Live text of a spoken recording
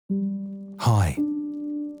Hi,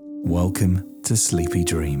 welcome to Sleepy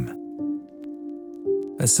Dream,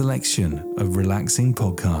 a selection of relaxing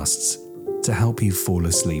podcasts to help you fall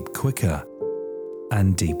asleep quicker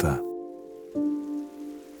and deeper.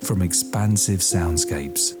 From expansive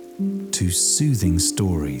soundscapes to soothing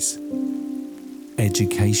stories,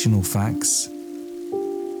 educational facts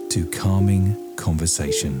to calming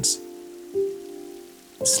conversations.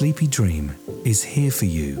 Sleepy Dream is here for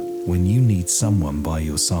you when you need someone by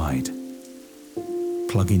your side.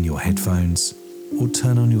 Plug in your headphones or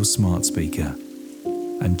turn on your smart speaker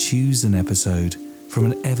and choose an episode from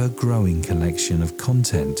an ever-growing collection of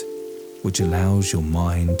content which allows your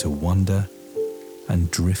mind to wander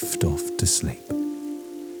and drift off to sleep.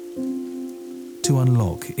 To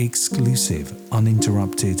unlock exclusive,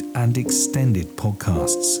 uninterrupted and extended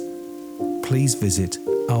podcasts, please visit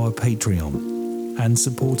our Patreon and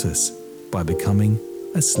support us by becoming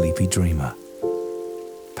a Sleepy Dreamer.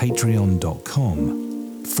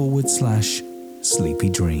 Patreon.com/Sleepy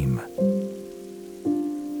Dream.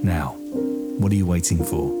 Now, what are you waiting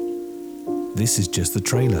for? This is just the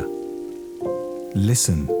trailer.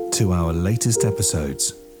 Listen to our latest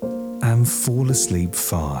episodes and fall asleep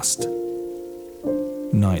fast.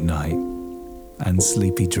 Night night and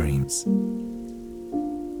sleepy dreams.